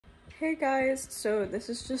Hey guys, so this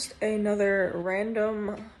is just another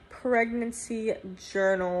random pregnancy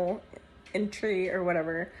journal entry or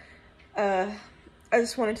whatever. I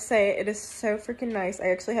just wanted to say it is so freaking nice. I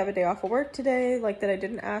actually have a day off of work today, like that I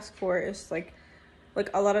didn't ask for. It's like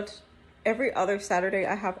a lot of every other Saturday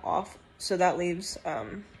I have off, so that leaves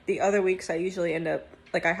the other weeks I usually end up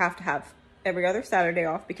like I have to have every other Saturday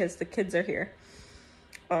off because the kids are here.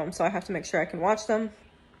 So I have to make sure I can watch them,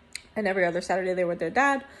 and every other Saturday they're with their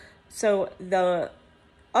dad. So the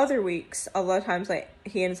other weeks, a lot of times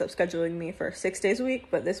he ends up scheduling me for 6 days a week,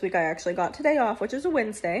 but this week I actually got today off, which is a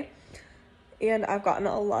Wednesday, and I've gotten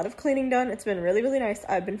a lot of cleaning done. It's been really, really nice.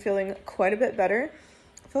 I've been feeling quite a bit better.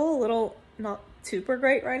 I feel a little not super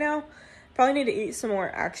great right now. Probably need to eat some more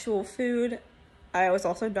actual food. I was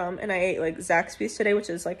also dumb, and I ate like Zaxby's today, which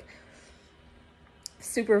is like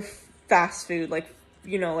super fast food, like,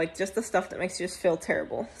 you know, like just the stuff that makes you just feel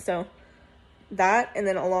terrible. So that, and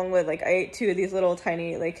then along with like I ate 2 of these little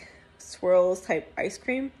tiny like swirls type ice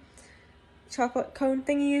cream chocolate cone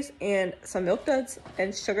thingies and some Milk Duds,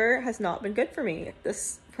 and sugar has not been good for me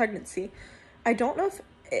this pregnancy. I don't know if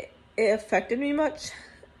it affected me much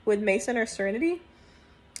with Mason or Serenity,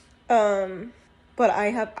 but I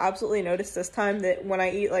have absolutely noticed this time that when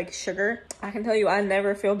I eat like sugar, I can tell you I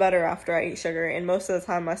never feel better after I eat sugar, and most of the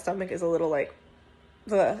time my stomach is a little like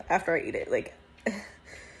after I eat it, like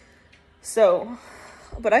so,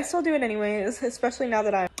 but I still do it anyways, especially now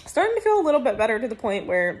that I'm starting to feel a little bit better, to the point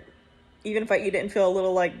where even if I eat it and feel a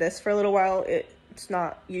little like this for a little while, it's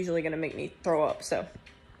not usually going to make me throw up. So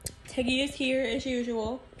Tiggy is here as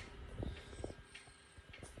usual.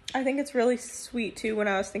 I think it's really sweet too when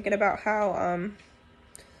I was thinking about how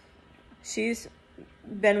she's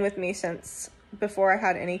been with me since before I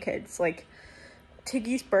had any kids. Like,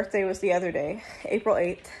 Tiggy's birthday was the other day, April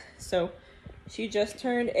 8th. So she just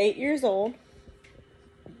turned 8 years old.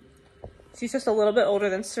 She's just a little bit older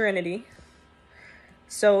than Serenity.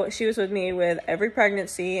 So she was with me with every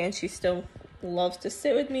pregnancy, and she still loves to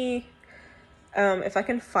sit with me. If I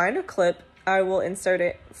can find a clip, I will insert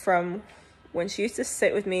it from when she used to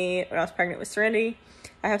sit with me when I was pregnant with Serenity.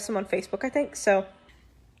 I have some on Facebook, I think, so.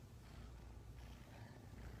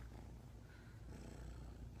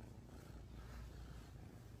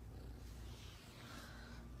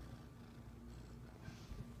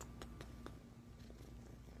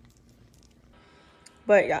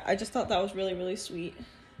 But yeah, I just thought that was really, really sweet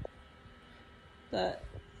that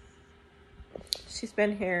she's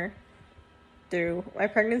been here through my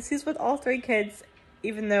pregnancies with all 3 kids.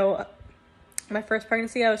 Even though my first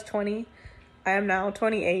pregnancy I was 20, I am now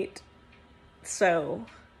 28. So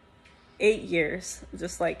 8 years,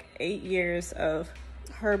 just like 8 years of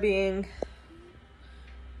her being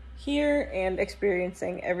here and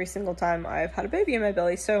experiencing every single time I've had a baby in my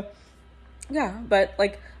belly. So yeah, but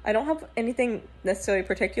like I don't have anything necessarily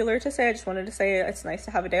particular to say. I just wanted to say it's nice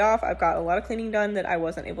to have a day off. I've got a lot of cleaning done that I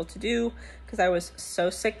wasn't able to do because I was so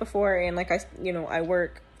sick before, and like I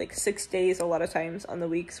work like 6 days a lot of times on the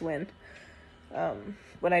weeks when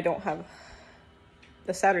I don't have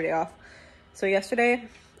the Saturday off. So yesterday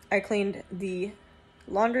I cleaned the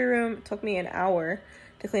laundry room. It took me an hour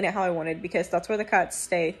to clean it how I wanted, because that's where the cats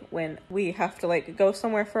stay when we have to like go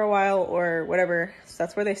somewhere for a while or whatever. So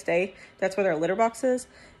that's where they stay. That's where their litter box is,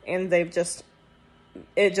 and it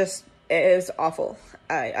is awful.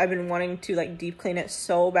 I've been wanting to like deep clean it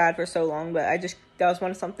so bad for so long, but that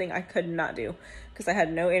was something I could not do because I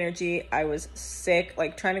had no energy. I was sick.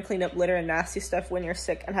 Like, trying to clean up litter and nasty stuff when you're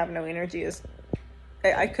sick and have no energy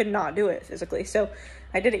I could not do it physically. So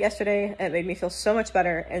I did it yesterday, and it made me feel so much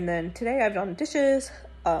better. And then today I've done dishes,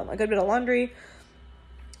 a good bit of laundry,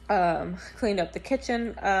 cleaned up the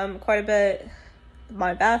kitchen quite a bit,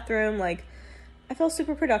 my bathroom. Like, I feel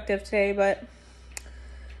super productive today. But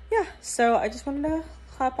yeah, so I just wanted to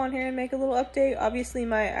hop on here and make a little update. Obviously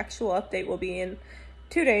my actual update will be in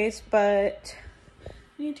 2 days, but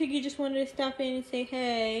me and Tiggy just wanted to stop in and say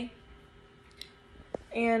hey,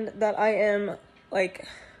 and that I am like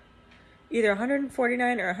either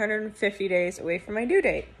 149 or 150 days away from my due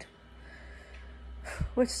date,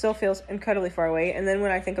 which still feels incredibly far away. And then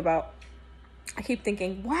when I keep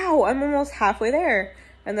thinking, wow, I'm almost halfway there.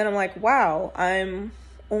 And then I'm like, wow, I'm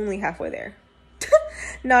only halfway there.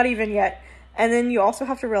 Not even yet. And then you also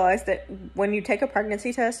have to realize that when you take a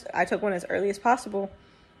pregnancy test, I took one as early as possible,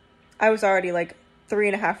 I was already like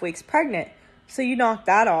 3.5 weeks pregnant. So you knock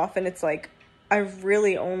that off, and it's like, I've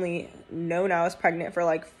really only known I was pregnant for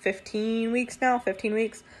like 15 weeks now, 15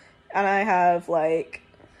 weeks. And I have like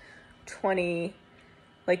 20,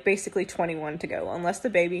 like basically 21 to go, unless the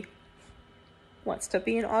baby wants to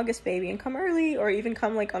be an August baby and come early, or even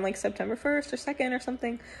come like on like September 1st or 2nd or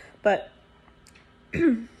something. But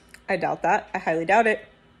I doubt that. I highly doubt it.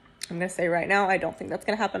 I'm gonna say right now, I don't think that's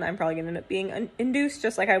gonna happen. I'm probably gonna end up being induced,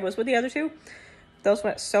 just like I was with the other two. Those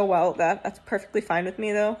went so well that that's perfectly fine with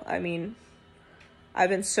me, though. I mean, I've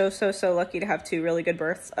been so lucky to have 2 really good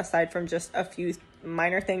births, aside from just a few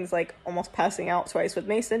minor things like almost passing out twice with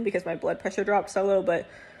Mason because my blood pressure dropped so low.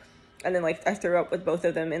 And then like I threw up with both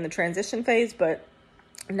of them in the transition phase, but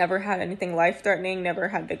never had anything life-threatening, never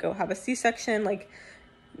had to go have a C-section, like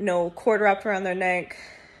no cord wrapped around their neck.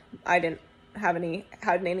 I didn't have any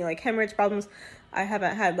like hemorrhage problems. I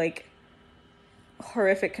haven't had like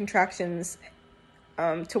horrific contractions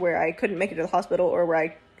to where I couldn't make it to the hospital, or where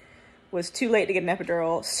I was too late to get an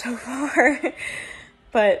epidural so far.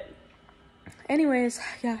 But anyways,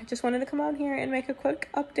 yeah, I just wanted to come on here and make a quick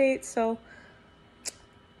update. So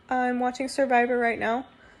I'm watching Survivor right now.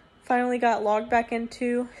 Finally got logged back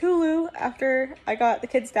into Hulu after I got the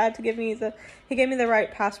kid's dad to give me he gave me the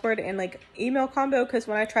right password and like email combo, because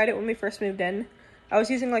when I tried it when we first moved in, I was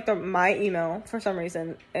using like my email for some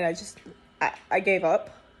reason, and I gave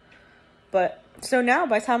up. But so now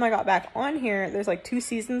by the time I got back on here, there's like 2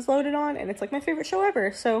 seasons loaded on, and it's like my favorite show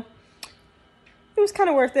ever. So it was kind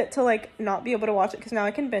of worth it to like not be able to watch it, because now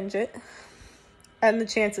I can binge it. And the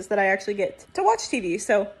chances that I actually get to watch TV.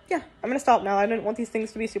 So yeah, I'm gonna stop now. I don't want these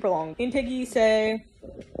things to be super long. Me and Tiggy say,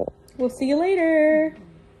 we'll see you later.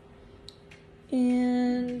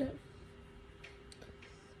 And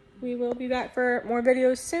we will be back for more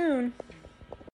videos soon.